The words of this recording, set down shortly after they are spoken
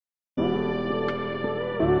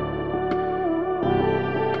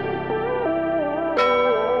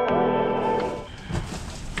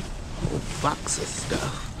box of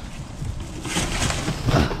stuff.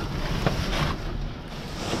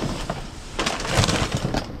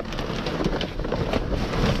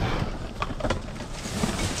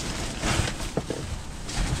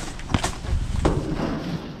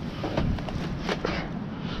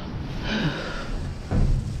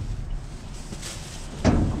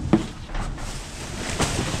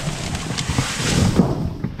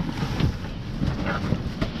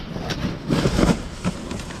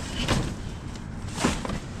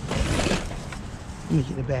 Let me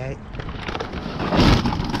get the bag.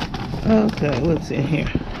 Okay, what's in here?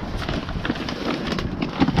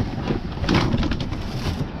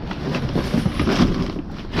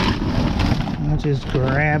 I'll just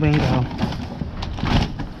grab and go.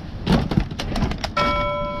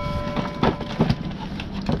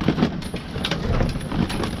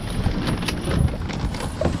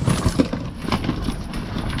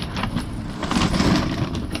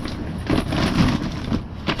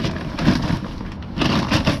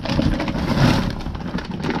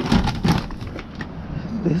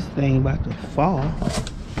 This thing about to fall.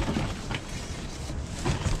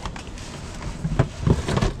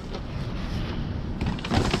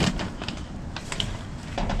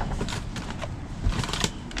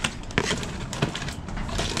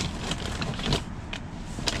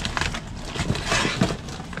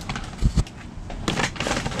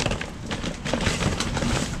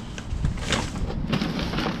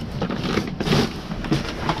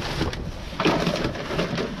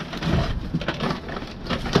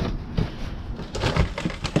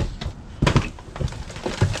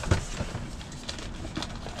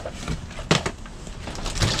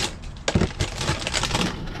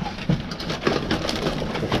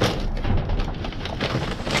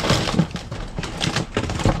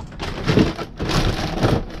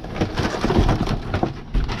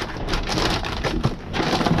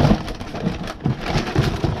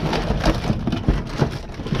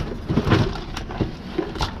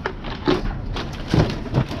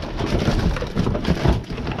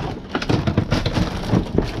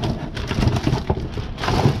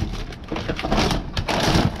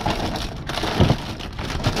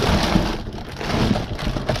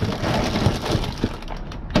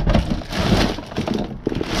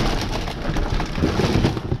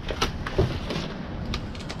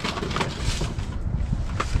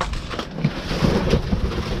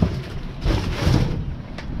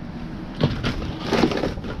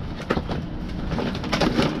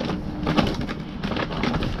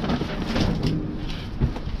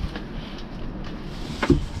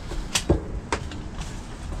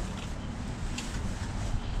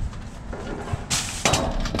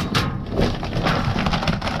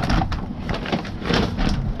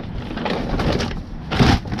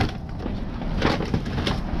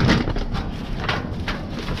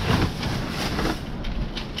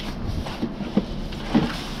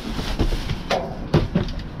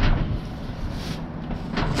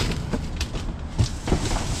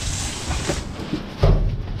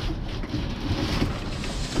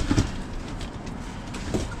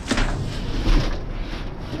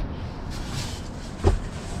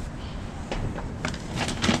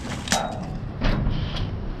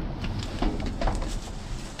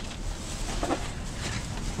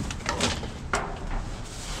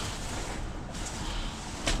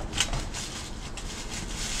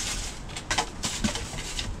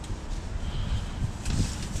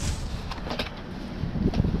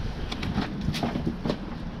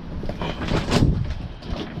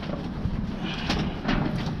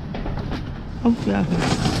 Hope y'all can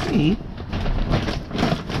see.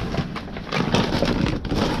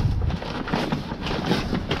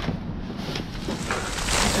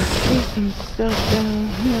 I see some stuff down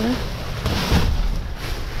here.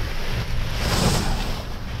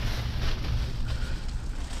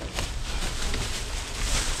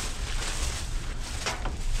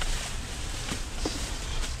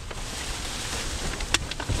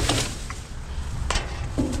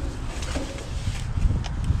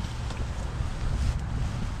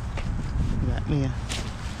 Me a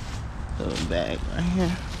little bag right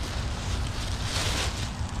here.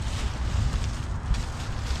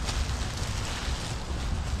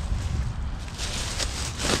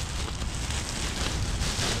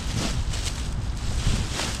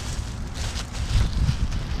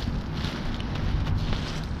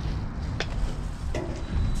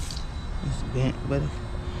 It's bent, but it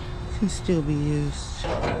can still be used.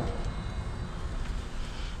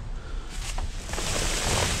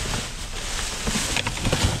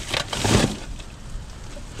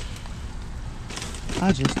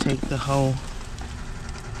 I'll just take the whole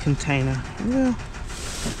container. Well,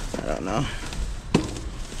 I don't know.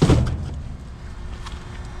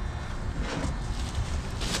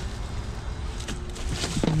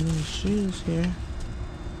 the shoes here.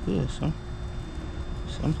 Good,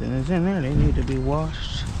 something is in there. They need to be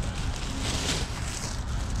washed.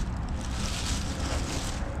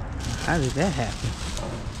 How did that happen?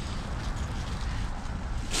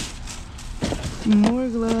 More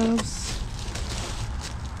gloves.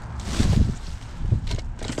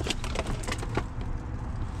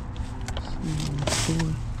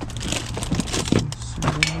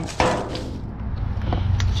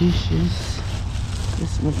 Dishes.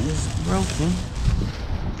 This one is broken.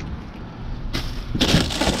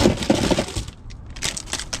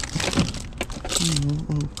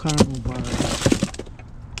 Oh, caramel bar.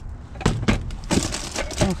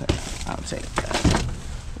 Okay, I'll take that.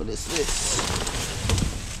 What is this?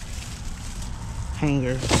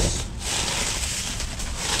 Hangers.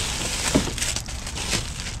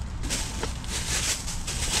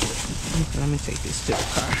 Okay, let me take this to the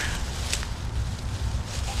car.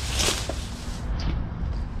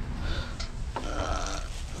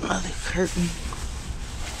 Another curtain.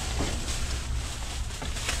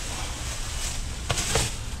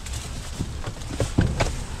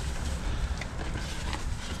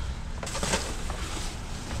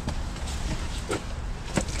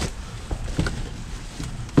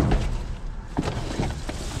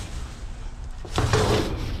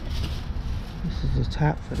 This is the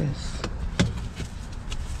top for this.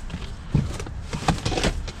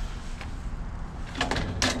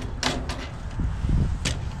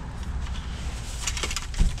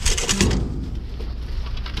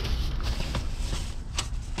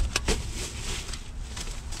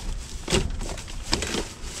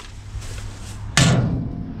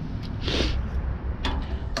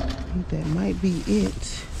 That might be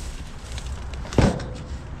it.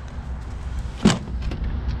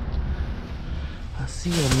 I see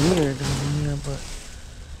a mirror down there, but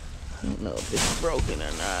I don't know if it's broken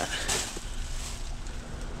or not.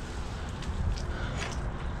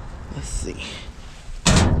 Let's see.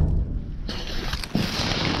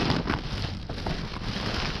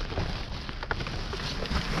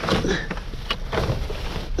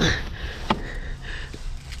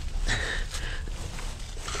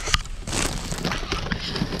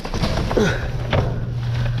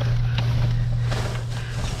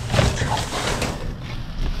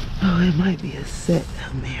 Oh, it might be a set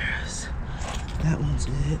of mirrors. That one's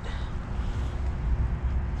good.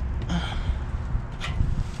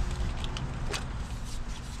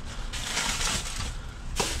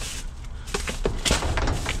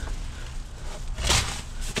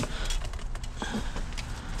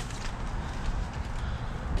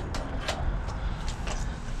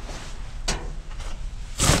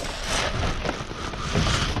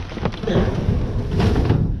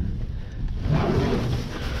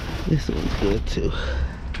 This one's good too.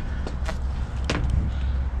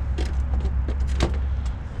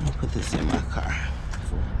 I'll put this in my car.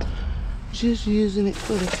 Just using it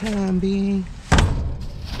for the time being.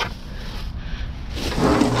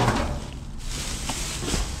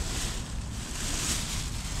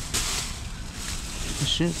 I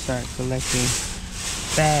should start collecting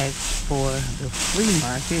bags for the flea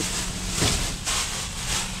market.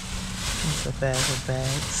 That's a bag of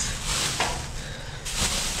bags.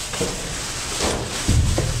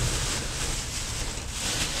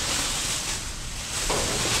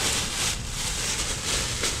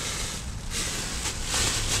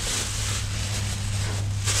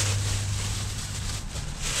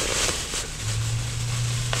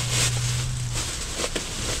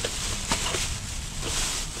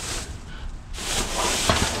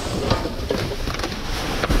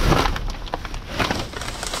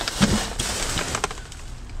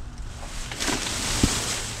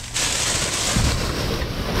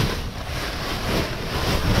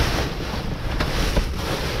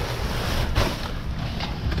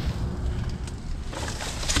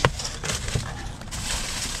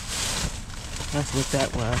 That's what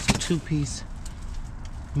that was, a two-piece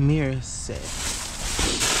mirror set.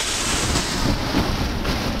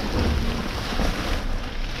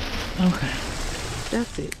 Okay,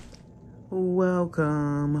 that's it.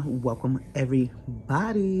 Welcome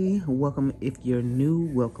everybody. Welcome if you're new,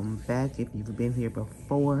 welcome back if you've been here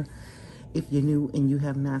before. If you're new and you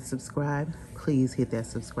have not subscribed, please hit that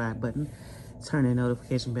subscribe button. Turn the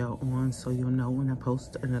notification bell on so you'll know when I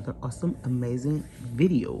post another awesome, amazing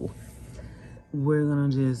video. We're gonna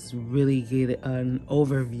just really get an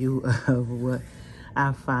overview of what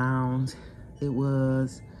I found. It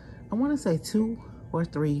was, I wanna say 2 or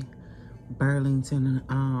 3 Burlington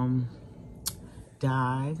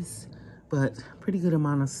dives, but pretty good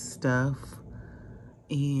amount of stuff.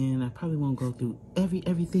 And I probably won't go through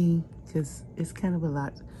everything because it's kind of a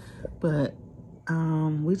lot, but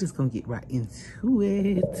We're just gonna get right into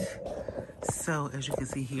it. So as you can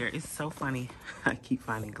see here, it's so funny. I keep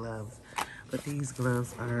finding gloves, but these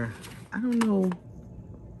gloves are, I don't know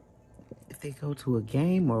if they go to a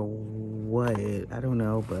game or what. I don't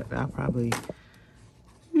know, but I'll probably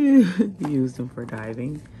use them for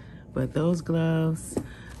diving. But those gloves,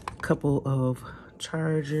 a couple of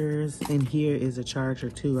chargers, and here is a charger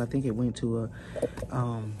too. I think it went to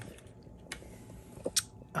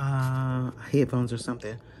a headphones or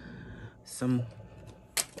something, some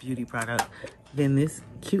beauty product. Then this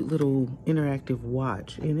cute little interactive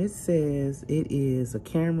watch, and it says it is a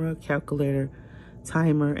camera, calculator,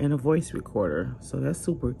 timer, and a voice recorder. So that's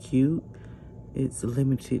super cute. It's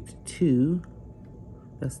limited to,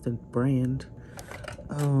 that's the brand.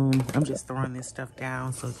 I'm just throwing this stuff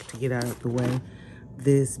down so to get out of the way.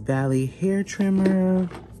 This Bally hair trimmer.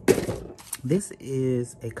 This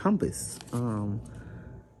is a compass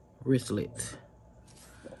wristlet.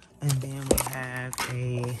 And then we have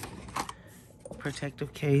a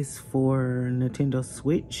protective case for Nintendo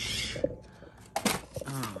Switch.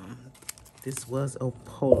 This was a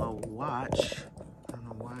Polo watch. I don't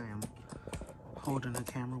know why I'm holding the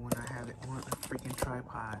camera when I have it on a freaking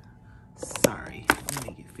tripod. Sorry, let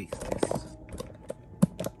me get fixed this.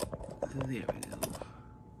 There we go.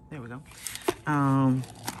 There we go.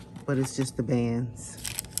 But it's just the bands.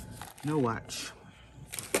 No watch.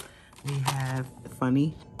 We have,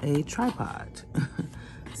 funny, a tripod.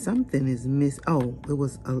 Something is missing. Oh,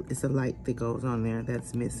 it's a light that goes on there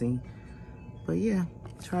that's missing. But yeah,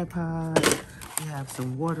 tripod. We have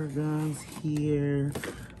some water guns here.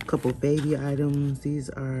 A couple baby items. These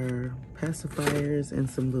are pacifiers and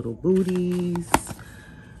some little booties.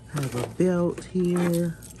 I have a belt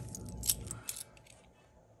here.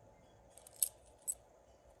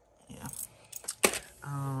 Yeah.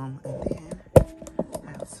 And then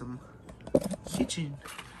have some kitchen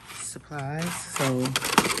supplies. So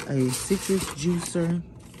a citrus juicer,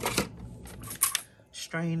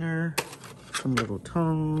 strainer, some little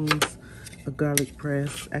tongs, a garlic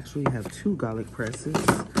press. Actually, I have 2 garlic presses.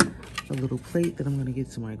 A little plate that I'm gonna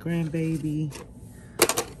get to my grandbaby.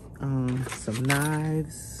 Some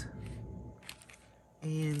knives.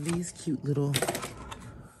 And these cute little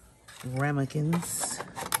ramekins.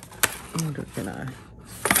 No,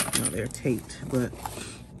 they're taped, but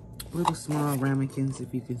little small ramekins,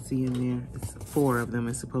 if you can see in there. It's 4 of them.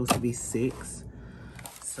 It's supposed to be 6.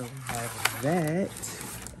 So we have that.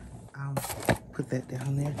 I'll put that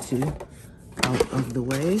down there too, out of the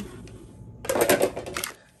way.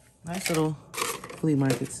 Nice little flea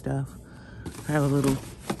market stuff. I have a little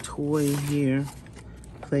toy here,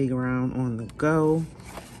 playground on the go,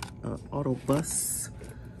 auto bus.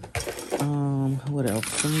 What else?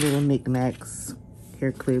 Some little knickknacks,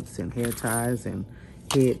 hair clips and hair ties and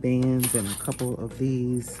headbands, and a couple of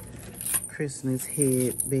these Christmas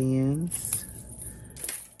headbands.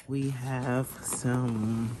 We have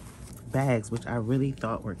some bags, which I really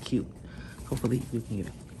thought were cute. Hopefully you can get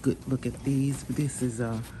a good look at these. This is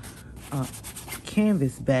a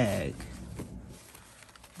canvas bag,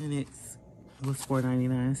 and it was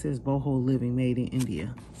 $4.99. It says Boho Living, made in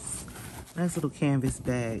India. Nice little canvas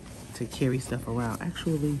bag to carry stuff around.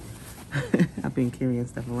 Actually, I've been carrying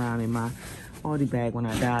stuff around in my Aldi bag when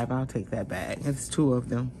I dive. I'll take that bag. It's 2 of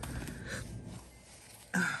them.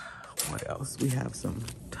 What else? We have some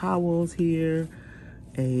towels here.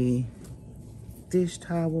 A dish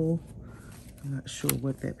towel. I'm not sure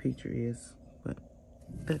what that picture is, but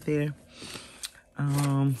that there.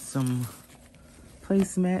 Some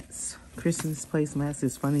placemats, Christmas placemats.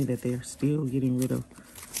 It's funny that they're still getting rid of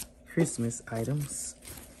Christmas items,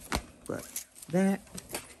 but that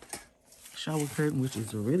shower curtain, which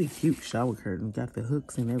is a really cute shower curtain, got the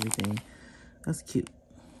hooks and everything. That's cute.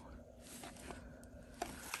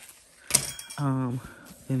 Then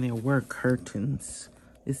there were curtains.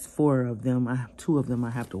 It's 4 of them. I have 2 of them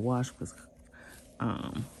I have to wash because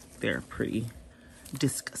they're pretty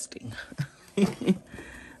disgusting.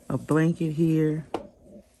 A blanket here.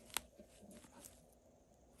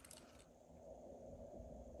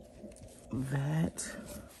 That.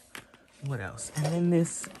 What else? And then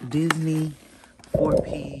this Disney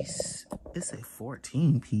 4-piece. It's a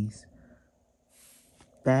 14-piece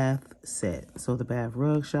bath set. So the bath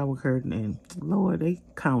rug, shower curtain, and Lord, they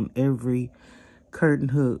count every curtain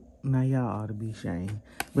hook. Now y'all ought to be ashamed.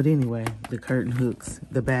 But anyway, the curtain hooks,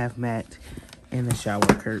 the bath mat, and the shower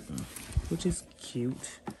curtain, which is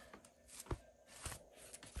cute.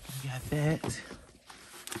 We got that.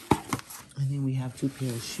 And then we have 2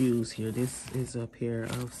 pairs of shoes here. This is a pair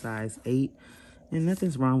of size 8, and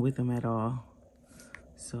nothing's wrong with them at all.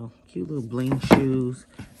 So cute little bling shoes.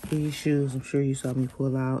 These shoes, I'm sure you saw me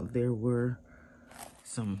pull out. There were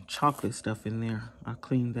some chocolate stuff in there. I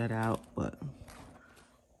cleaned that out, but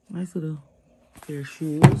nice little pair of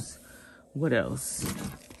shoes. What else?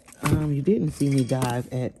 You didn't see me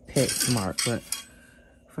dive at PetSmart, but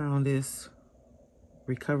found this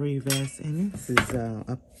recovery vest, and this is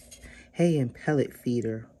a hay and pellet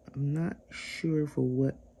feeder. I'm not sure for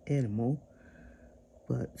what animal,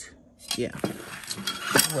 but yeah.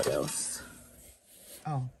 What else?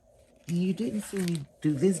 Oh, you didn't see me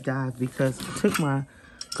do this dive because I took my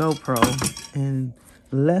GoPro and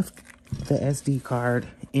left the SD card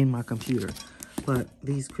in my computer. But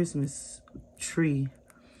these Christmas tree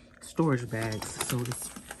storage bags, so there's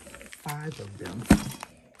 5 of them.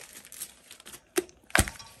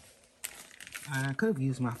 I could have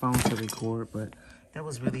used my phone to record, but that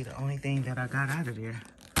was really the only thing that I got out of there.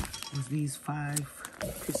 Was these 5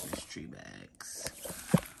 Christmas tree bags.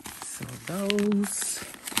 So those,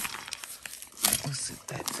 we'll set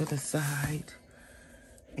that to the side.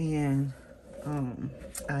 And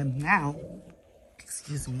I'm now,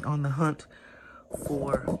 excuse me, on the hunt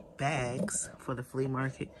for bags for the flea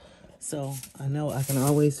market. So I know I can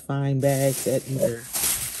always find bags at either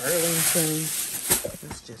Burlington.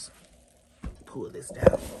 Let's just pull this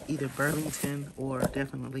down. Either Burlington or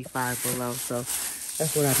definitely Five Below. So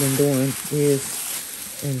that's what I've been doing is,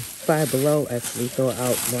 and Five Below actually throw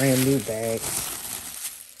out brand new bags.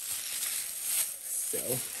 So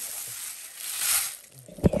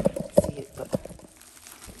you can't see it, but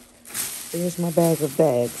there's my bag of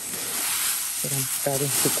bags that I'm starting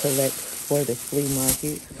to collect for the flea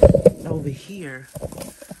market. Over here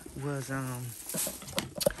was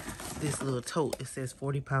this little tote. It says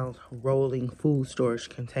 40-pound rolling food storage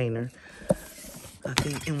container. I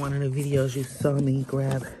think in one of the videos you saw me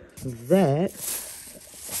grab that.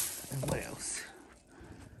 And what else?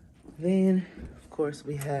 Then, of course,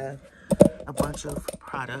 we have a bunch of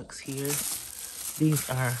products here. These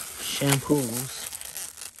are shampoos.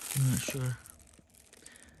 I'm not sure.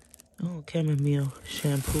 Oh, chamomile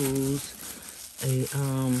shampoos. A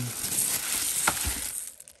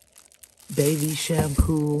baby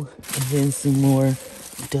shampoo, and then some more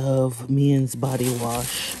Dove men's body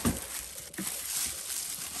wash.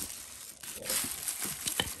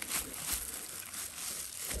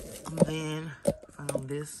 And then found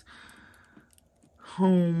this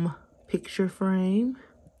home picture frame.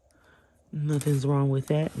 Nothing's wrong with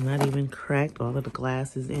that. Not even cracked. All of the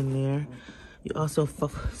glass is in there. You also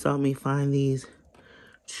saw me find these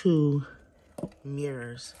 2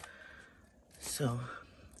 mirrors. So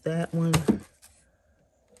that one,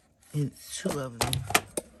 and 2 of them.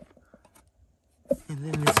 And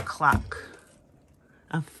then this clock.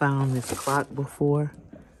 I've found this clock before,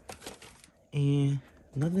 and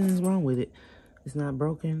nothing is wrong with it. It's not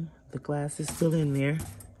broken. The glass is still in there.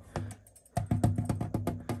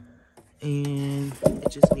 And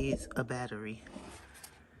it just needs a battery.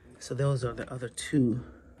 So those are the other 2.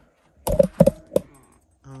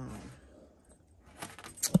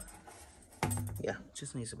 Yeah,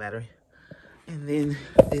 just needs a battery. And then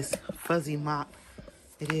this fuzzy mop,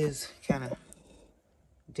 it is kind of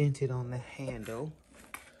dented on the handle,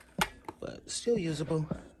 but still usable.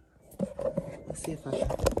 Let's see if I can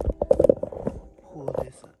pull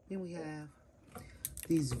this up. Then we have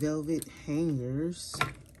these velvet hangers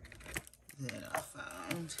that I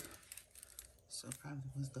found. So probably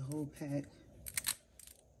was the whole pack.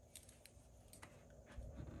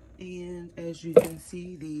 And as you can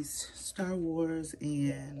see, these Star Wars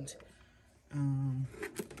and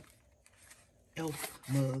Elf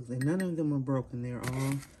mugs, and none of them are broken. They're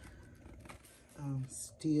all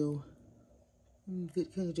still in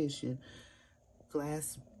good condition.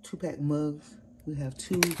 Glass 2-pack mugs. We have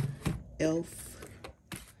 2 Elf,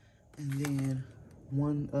 and then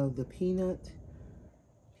 1 of the peanuts.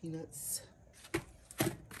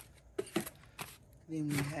 Then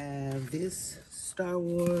we have this Star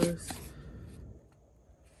Wars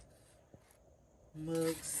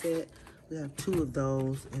mug set. We have 2 of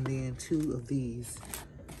those, and then 2 of these.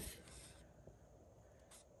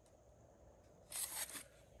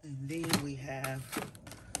 And then we have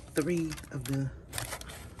 3 of the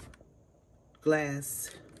glass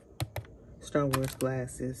Star Wars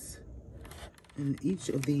glasses. And each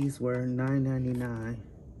of these were $9.99.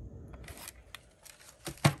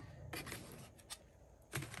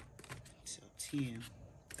 So 10.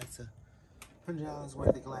 That's $100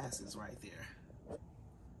 worth of glasses right there.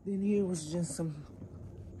 Then here was just some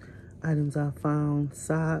items I found.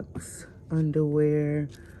 Socks, underwear,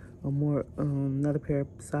 another pair of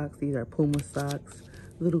socks. These are Puma socks.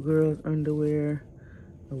 Little girls underwear,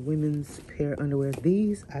 a women's pair of underwear.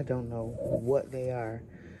 These, I don't know what they are.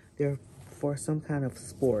 They're for some kind of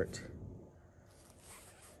sport.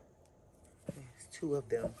 There's 2 of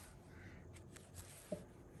them.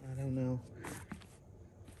 I don't know.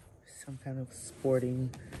 Some kind of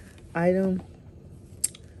sporting item.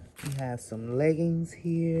 We have some leggings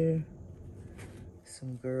here.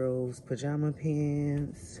 Some girls' pajama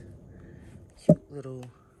pants. Cute little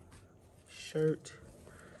shirt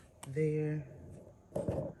there.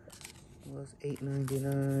 It was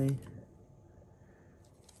 $8.99.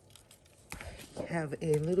 Have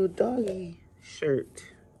a little doggy shirt.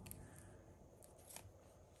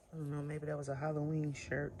 I don't know, maybe that was a Halloween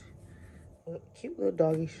shirt. But cute little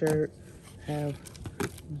doggy shirt. Have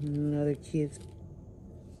another kid's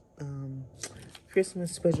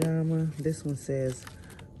Christmas pajama. This one says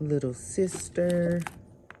little sister.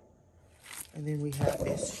 And then we have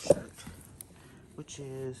this shirt, which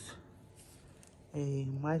is a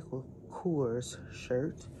Michael Kors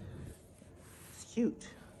shirt. It's cute.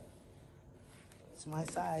 It's my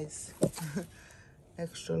size.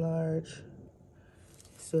 Extra large.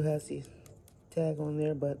 Still has the tag on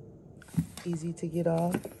there, but easy to get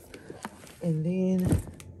off. And then,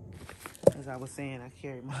 as I was saying, I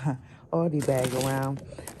carry my Aldi bag around.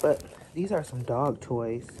 But these are some dog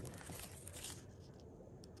toys.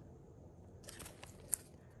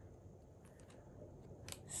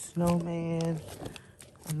 Snowman,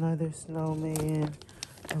 another snowman,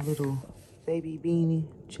 a little baby beanie,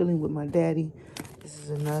 chilling with my daddy. This is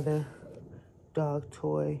another dog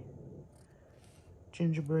toy,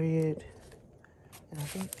 gingerbread, and I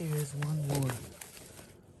think there is one more.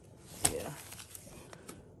 Yeah,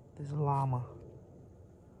 there's a llama.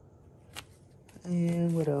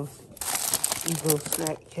 And what else? These little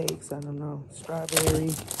snack cakes, I don't know,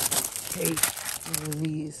 strawberry cake, and then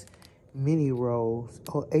these mini rolls,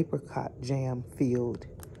 or apricot jam filled.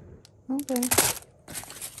 Okay,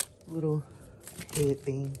 little head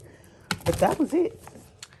thing. But that was it.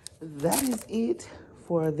 That is it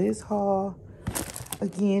for this haul.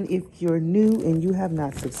 Again, if you're new and you have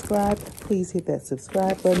not subscribed, please hit that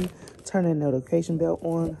subscribe button. Turn that notification bell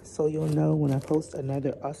on so you'll know when I post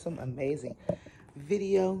another awesome, amazing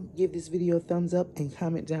video. Give this video a thumbs up and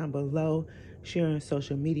comment down below. Share on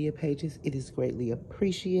social media pages. It is greatly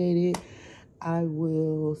appreciated. I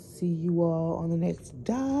will see you all on the next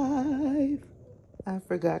dive. I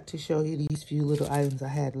forgot to show you these few little items I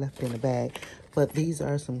had left in the bag. But these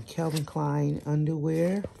are some Calvin Klein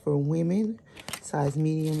underwear for women, size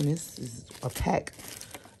medium. And this is a pack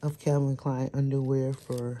of Calvin Klein underwear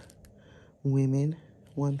for women,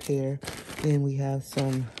 1 pair. Then we have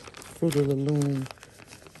some Fruit of the Loom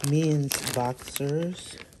men's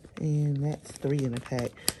boxers. And that's 3 in a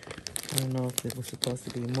pack. I don't know if it was supposed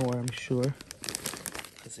to be more, I'm sure,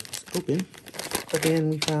 because it was open. But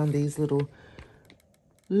then we found these little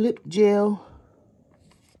lip gel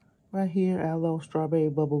right here. Aloe, strawberry,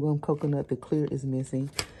 bubblegum, coconut. The clear is missing.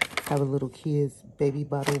 Have a little kid's baby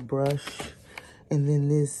bottle brush. And then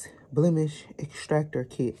this blemish extractor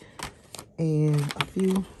kit. And a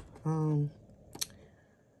few, what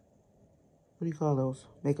do you call those?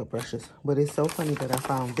 Makeup brushes. But it's so funny that I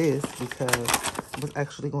found this because I was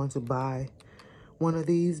actually going to buy one of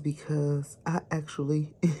these because I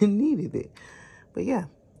actually needed it. But yeah,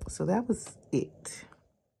 so that was it.